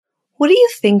What do you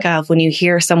think of when you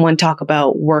hear someone talk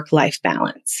about work-life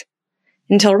balance?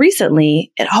 Until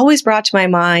recently, it always brought to my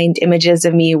mind images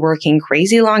of me working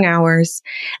crazy long hours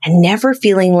and never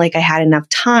feeling like I had enough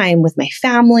time with my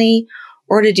family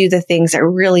or to do the things I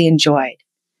really enjoyed.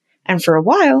 And for a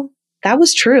while, that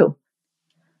was true.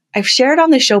 I've shared on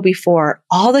the show before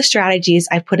all the strategies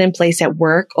I put in place at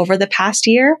work over the past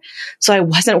year, so I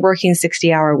wasn't working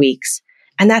 60-hour weeks,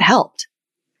 and that helped.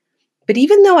 But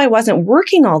even though I wasn't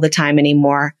working all the time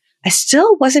anymore, I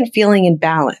still wasn't feeling in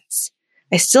balance.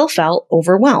 I still felt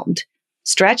overwhelmed,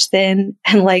 stretched thin,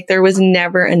 and like there was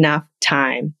never enough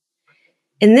time.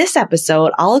 In this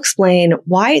episode, I'll explain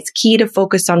why it's key to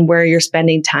focus on where you're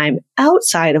spending time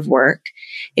outside of work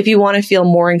if you want to feel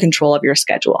more in control of your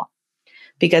schedule.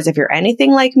 Because if you're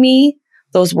anything like me,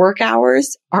 those work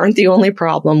hours aren't the only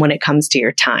problem when it comes to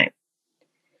your time.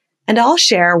 And I'll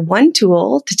share one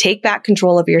tool to take back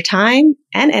control of your time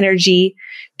and energy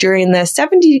during the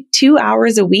 72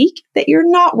 hours a week that you're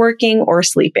not working or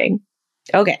sleeping.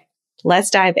 Okay, let's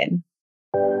dive in.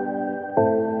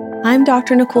 I'm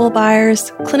Dr. Nicole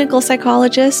Byers, clinical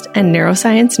psychologist and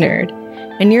neuroscience nerd,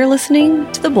 and you're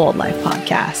listening to the Bold Life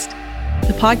Podcast,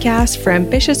 the podcast for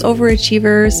ambitious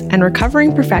overachievers and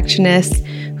recovering perfectionists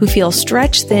who feel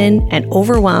stretched thin and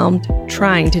overwhelmed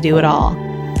trying to do it all.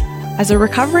 As a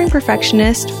recovering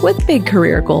perfectionist with big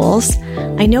career goals,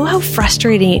 I know how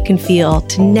frustrating it can feel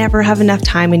to never have enough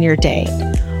time in your day,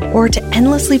 or to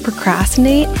endlessly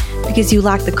procrastinate because you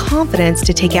lack the confidence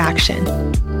to take action.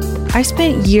 I've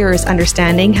spent years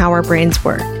understanding how our brains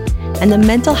work and the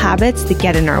mental habits that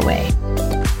get in our way.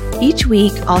 Each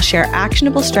week, I'll share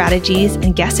actionable strategies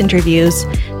and guest interviews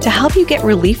to help you get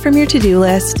relief from your to-do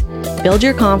list, build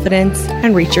your confidence,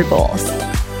 and reach your goals.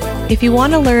 If you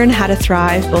want to learn how to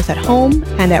thrive both at home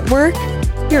and at work,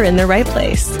 you're in the right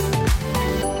place.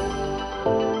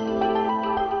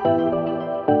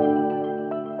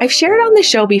 I've shared on the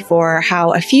show before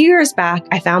how a few years back,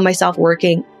 I found myself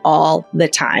working all the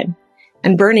time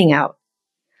and burning out.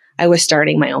 I was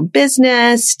starting my own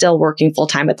business, still working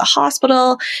full-time at the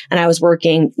hospital, and I was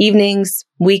working evenings,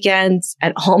 weekends,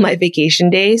 and all my vacation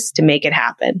days to make it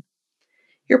happen.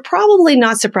 You're probably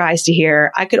not surprised to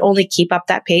hear I could only keep up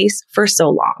that pace for so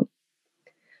long.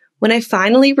 When I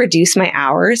finally reduced my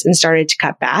hours and started to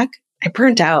cut back, I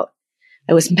burnt out.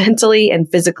 I was mentally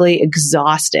and physically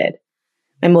exhausted.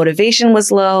 My motivation was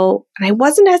low, and I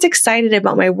wasn't as excited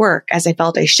about my work as I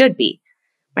felt I should be.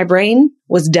 My brain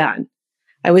was done.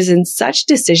 I was in such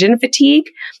decision fatigue,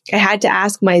 I had to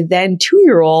ask my then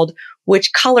 2-year-old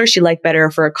which color she liked better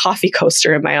for a coffee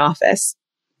coaster in my office.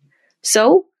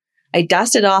 So I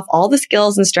dusted off all the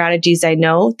skills and strategies I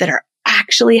know that are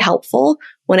actually helpful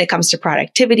when it comes to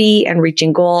productivity and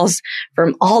reaching goals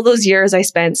from all those years I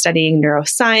spent studying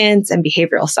neuroscience and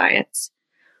behavioral science.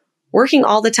 Working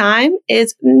all the time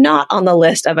is not on the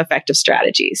list of effective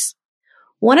strategies.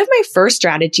 One of my first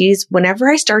strategies, whenever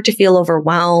I start to feel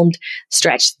overwhelmed,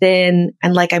 stretched thin,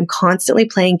 and like I'm constantly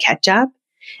playing catch up,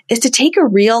 is to take a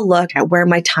real look at where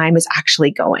my time is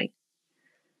actually going.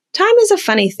 Time is a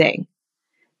funny thing.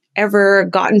 Ever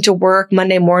gotten to work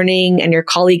Monday morning and your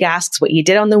colleague asks what you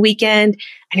did on the weekend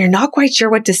and you're not quite sure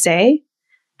what to say?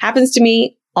 Happens to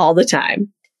me all the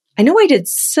time. I know I did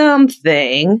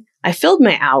something, I filled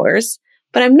my hours,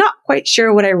 but I'm not quite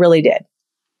sure what I really did.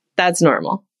 That's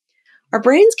normal. Our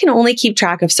brains can only keep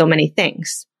track of so many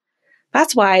things.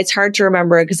 That's why it's hard to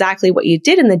remember exactly what you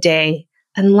did in the day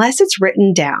unless it's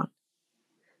written down.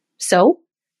 So,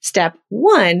 step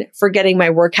 1 for getting my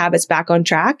work habits back on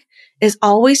track is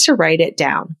always to write it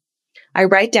down. I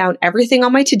write down everything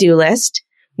on my to-do list.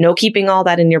 No keeping all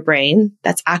that in your brain.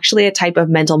 That's actually a type of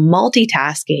mental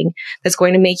multitasking that's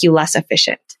going to make you less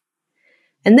efficient.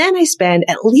 And then I spend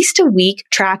at least a week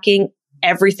tracking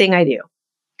everything I do.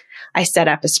 I set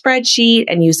up a spreadsheet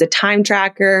and use a time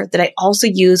tracker that I also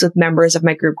use with members of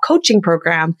my group coaching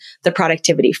program, the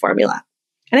Productivity Formula.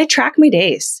 And I track my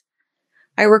days.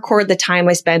 I record the time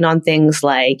I spend on things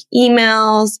like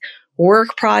emails,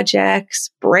 work projects,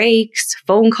 breaks,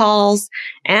 phone calls,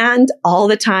 and all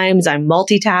the times I'm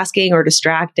multitasking or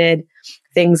distracted.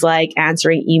 Things like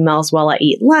answering emails while I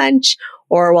eat lunch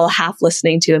or while half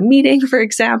listening to a meeting, for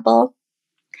example.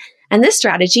 And this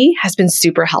strategy has been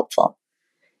super helpful.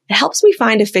 It helps me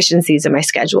find efficiencies in my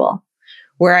schedule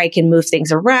where I can move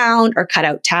things around or cut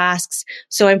out tasks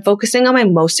so I'm focusing on my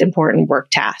most important work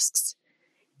tasks.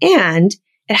 And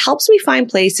it helps me find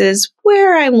places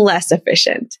where I'm less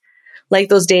efficient, like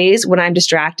those days when I'm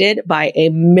distracted by a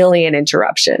million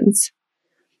interruptions.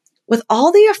 With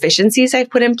all the efficiencies I've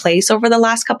put in place over the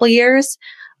last couple of years,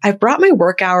 I've brought my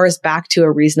work hours back to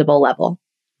a reasonable level,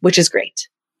 which is great.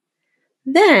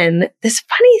 Then this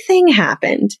funny thing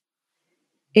happened.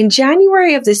 In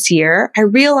January of this year, I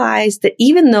realized that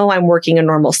even though I'm working a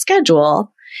normal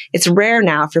schedule, it's rare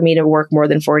now for me to work more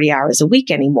than 40 hours a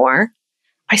week anymore.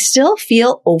 I still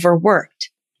feel overworked.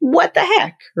 What the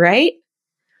heck, right?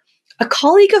 A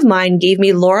colleague of mine gave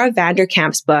me Laura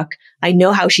Vanderkamp's book, I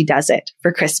Know How She Does It,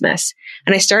 for Christmas,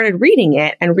 and I started reading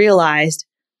it and realized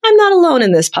I'm not alone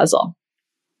in this puzzle.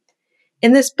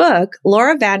 In this book,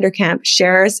 Laura Vanderkamp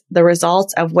shares the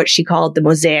results of what she called the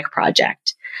Mosaic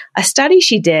Project, a study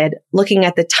she did looking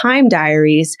at the time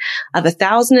diaries of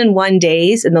 1,001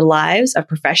 days in the lives of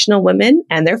professional women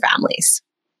and their families.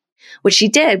 What she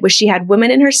did was she had women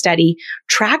in her study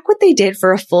track what they did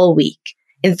for a full week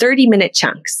in 30-minute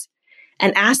chunks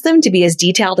and asked them to be as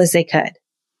detailed as they could.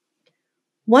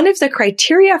 One of the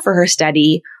criteria for her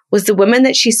study was the women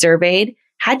that she surveyed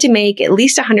had to make at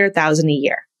least $100,000 a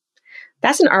year.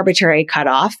 That's an arbitrary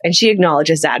cutoff, and she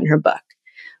acknowledges that in her book.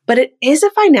 But it is a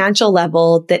financial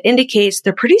level that indicates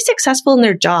they're pretty successful in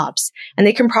their jobs, and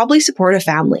they can probably support a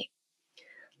family.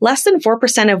 Less than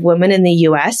 4% of women in the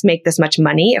US make this much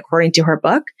money, according to her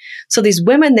book. So these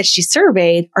women that she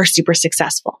surveyed are super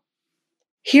successful.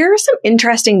 Here are some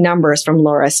interesting numbers from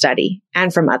Laura's study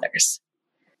and from others.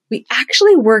 We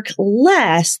actually work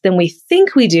less than we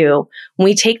think we do when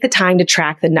we take the time to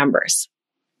track the numbers.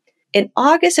 In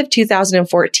August of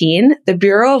 2014, the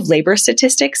Bureau of Labor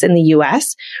Statistics in the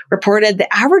US reported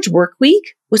the average work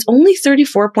week was only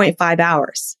 34.5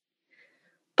 hours.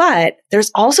 But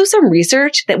there's also some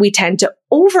research that we tend to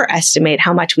overestimate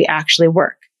how much we actually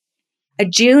work. A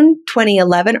June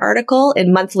 2011 article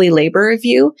in Monthly Labor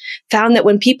Review found that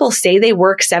when people say they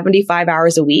work 75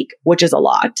 hours a week, which is a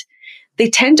lot, they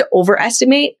tend to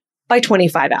overestimate by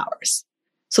 25 hours.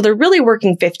 So they're really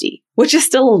working 50, which is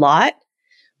still a lot.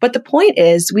 But the point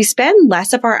is, we spend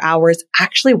less of our hours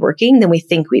actually working than we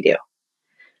think we do.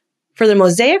 For the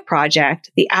Mosaic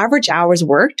Project, the average hours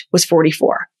worked was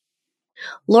 44.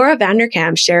 Laura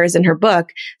Vanderkamp shares in her book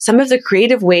some of the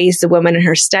creative ways the women in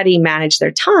her study managed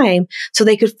their time so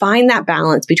they could find that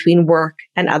balance between work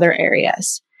and other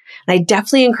areas. And I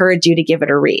definitely encourage you to give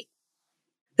it a read.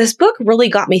 This book really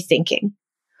got me thinking,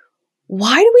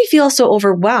 why do we feel so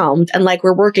overwhelmed and like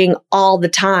we're working all the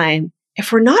time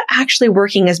if we're not actually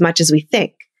working as much as we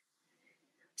think?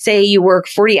 Say you work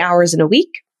 40 hours in a week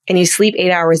and you sleep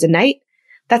 8 hours a night.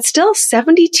 That's still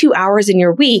 72 hours in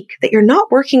your week that you're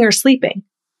not working or sleeping.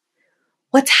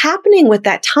 What's happening with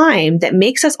that time that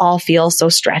makes us all feel so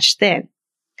stretched thin?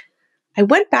 I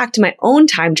went back to my own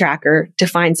time tracker to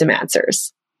find some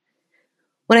answers.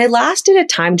 When I last did a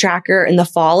time tracker in the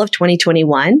fall of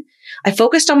 2021, I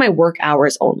focused on my work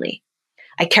hours only.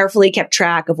 I carefully kept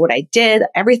track of what I did,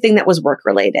 everything that was work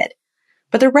related.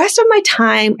 But the rest of my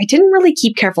time, I didn't really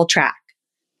keep careful track.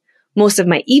 Most of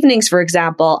my evenings, for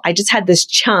example, I just had this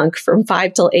chunk from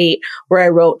 5 till 8 where I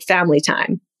wrote family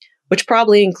time, which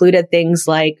probably included things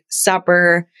like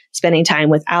supper, spending time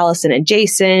with Allison and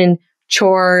Jason,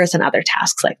 chores, and other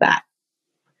tasks like that.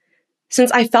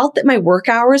 Since I felt that my work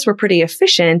hours were pretty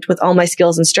efficient with all my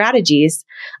skills and strategies,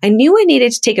 I knew I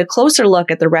needed to take a closer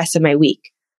look at the rest of my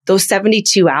week, those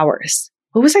 72 hours.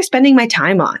 What was I spending my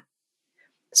time on?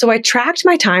 So I tracked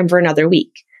my time for another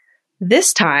week.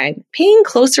 This time, paying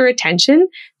closer attention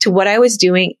to what I was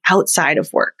doing outside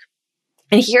of work.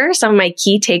 And here are some of my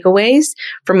key takeaways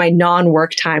from my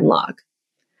non-work time log.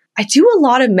 I do a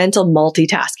lot of mental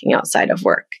multitasking outside of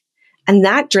work, and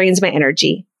that drains my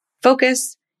energy,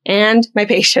 focus, and my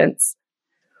patience.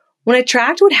 When I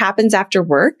tracked what happens after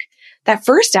work, that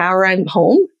first hour I'm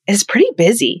home is pretty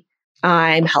busy.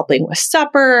 I'm helping with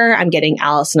supper. I'm getting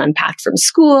Allison unpacked from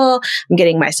school. I'm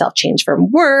getting myself changed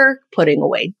from work, putting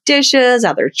away dishes,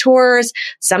 other chores,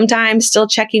 sometimes still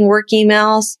checking work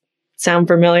emails. Sound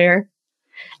familiar?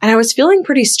 And I was feeling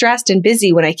pretty stressed and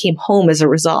busy when I came home as a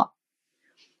result.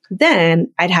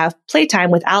 Then I'd have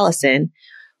playtime with Allison,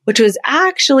 which was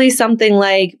actually something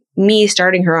like me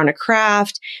starting her on a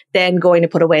craft, then going to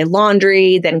put away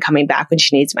laundry, then coming back when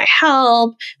she needs my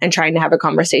help, and trying to have a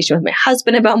conversation with my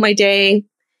husband about my day.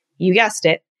 You guessed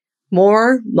it,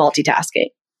 more multitasking.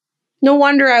 No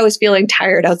wonder I was feeling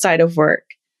tired outside of work.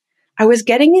 I was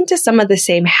getting into some of the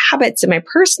same habits in my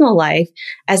personal life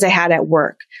as I had at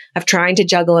work, of trying to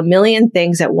juggle a million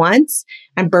things at once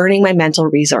and burning my mental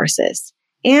resources,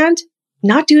 and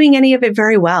not doing any of it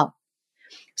very well.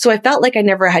 So I felt like I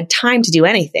never had time to do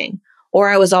anything, or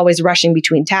I was always rushing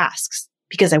between tasks,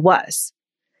 because I was.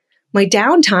 My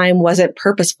downtime wasn't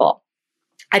purposeful.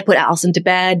 I'd put Allison to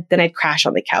bed, then I'd crash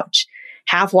on the couch,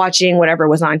 half watching whatever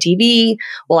was on TV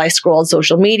while I scrolled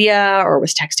social media or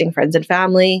was texting friends and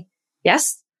family.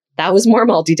 Yes, that was more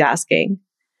multitasking.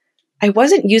 I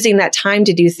wasn't using that time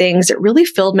to do things that really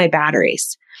filled my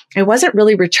batteries. I wasn't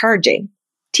really recharging.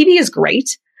 TV is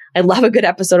great. I love a good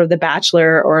episode of The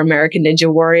Bachelor or American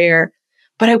Ninja Warrior,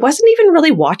 but I wasn't even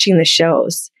really watching the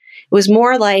shows. It was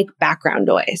more like background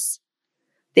noise.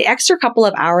 The extra couple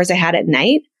of hours I had at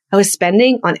night, I was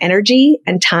spending on energy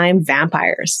and time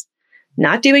vampires,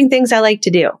 not doing things I like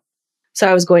to do. So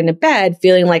I was going to bed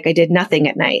feeling like I did nothing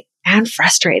at night and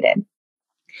frustrated.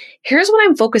 Here's what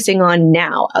I'm focusing on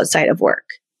now outside of work.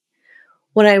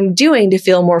 What I'm doing to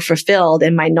feel more fulfilled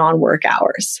in my non-work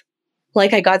hours.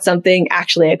 Like I got something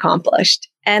actually accomplished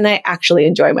and I actually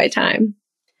enjoy my time.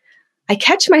 I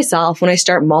catch myself when I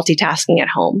start multitasking at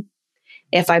home.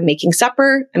 If I'm making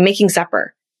supper, I'm making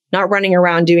supper, not running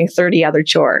around doing 30 other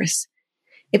chores.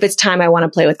 If it's time I want to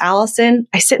play with Allison,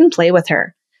 I sit and play with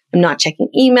her. I'm not checking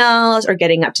emails or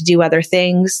getting up to do other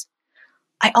things.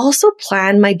 I also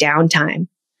plan my downtime.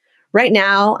 Right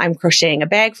now, I'm crocheting a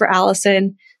bag for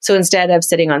Allison. So instead of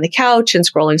sitting on the couch and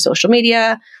scrolling social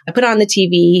media, I put on the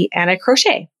TV and I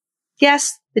crochet.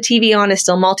 Yes, the TV on is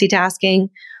still multitasking,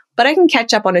 but I can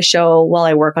catch up on a show while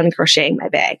I work on crocheting my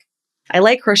bag. I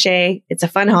like crochet. It's a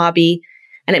fun hobby,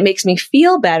 and it makes me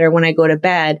feel better when I go to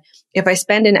bed if I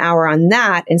spend an hour on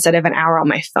that instead of an hour on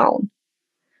my phone.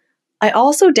 I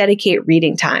also dedicate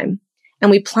reading time,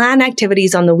 and we plan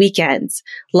activities on the weekends,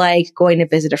 like going to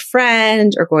visit a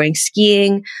friend or going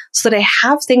skiing, so that I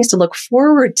have things to look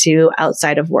forward to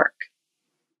outside of work.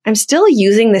 I'm still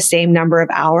using the same number of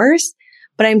hours,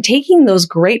 but I'm taking those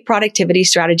great productivity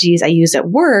strategies I use at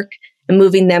work and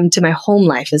moving them to my home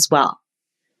life as well.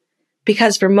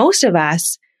 Because for most of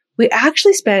us, we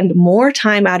actually spend more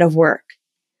time out of work.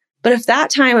 But if that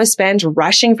time is spent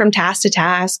rushing from task to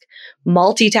task,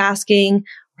 multitasking,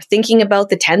 or thinking about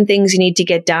the 10 things you need to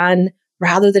get done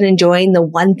rather than enjoying the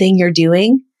one thing you're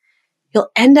doing, you'll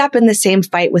end up in the same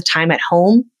fight with time at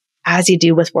home as you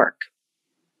do with work.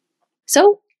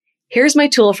 So here's my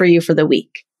tool for you for the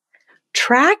week.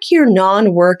 Track your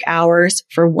non-work hours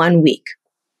for 1 week.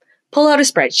 Pull out a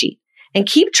spreadsheet and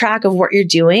keep track of what you're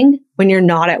doing when you're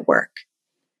not at work.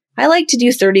 I like to do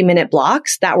 30-minute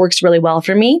blocks. That works really well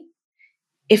for me.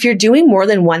 If you're doing more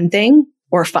than one thing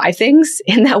or 5 things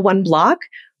in that one block,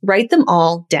 write them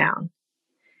all down.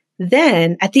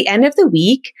 Then at the end of the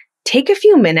week, take a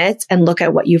few minutes and look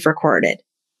at what you've recorded.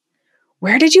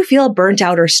 Where did you feel burnt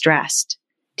out or stressed?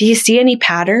 Do you see any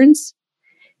patterns?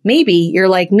 Maybe you're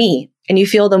like me and you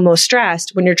feel the most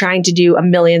stressed when you're trying to do a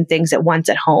million things at once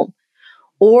at home,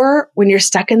 or when you're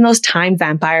stuck in those time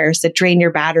vampires that drain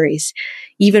your batteries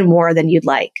even more than you'd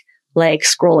like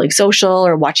scrolling social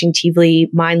or watching TV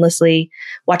mindlessly,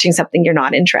 watching something you're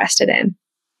not interested in.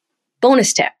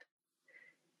 Bonus tip.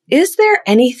 Is there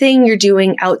anything you're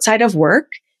doing outside of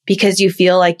work because you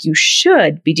feel like you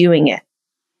should be doing it?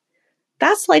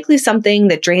 That's likely something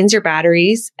that drains your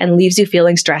batteries and leaves you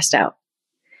feeling stressed out.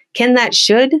 Can that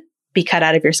should be cut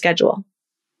out of your schedule?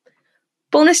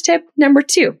 Bonus tip number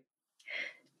 2.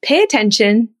 Pay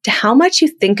attention to how much you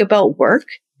think about work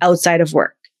outside of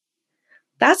work.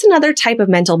 That's another type of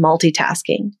mental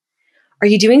multitasking. Are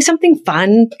you doing something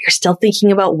fun, but you're still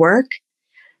thinking about work?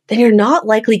 Then you're not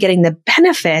likely getting the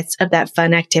benefits of that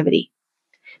fun activity.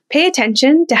 Pay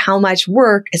attention to how much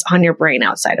work is on your brain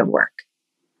outside of work.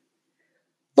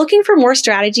 Looking for more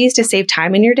strategies to save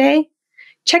time in your day?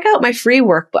 Check out my free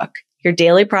workbook, Your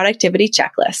Daily Productivity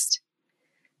Checklist.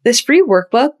 This free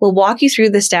workbook will walk you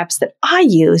through the steps that I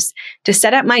use to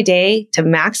set up my day to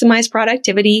maximize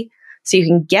productivity so you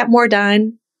can get more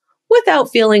done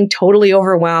without feeling totally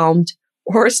overwhelmed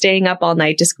or staying up all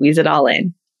night to squeeze it all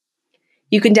in.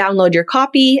 You can download your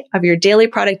copy of your daily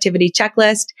productivity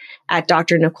checklist at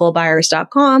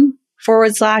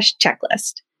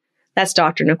drnicolebyers.com/checklist. That's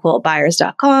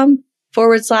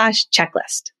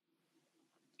drnicolebyers.com/checklist.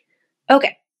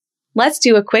 Okay, let's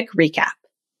do a quick recap.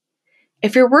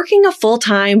 If you're working a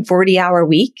full-time 40-hour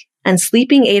week and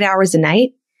sleeping 8 hours a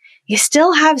night, you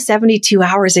still have 72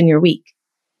 hours in your week.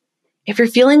 If you're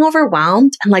feeling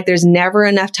overwhelmed and like there's never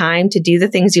enough time to do the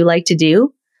things you like to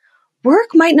do, work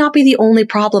might not be the only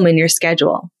problem in your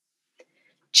schedule.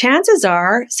 Chances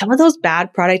are some of those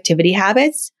bad productivity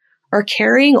habits are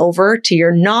carrying over to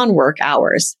your non-work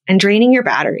hours and draining your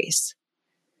batteries.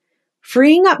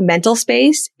 Freeing up mental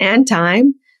space and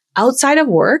time outside of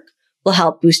work will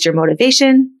help boost your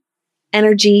motivation,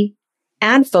 energy,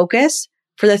 and focus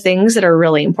for the things that are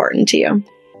really important to you.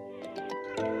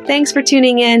 Thanks for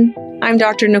tuning in. I'm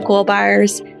Dr. Nicole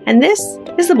Byers, and this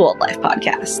is the Bold Life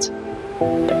Podcast.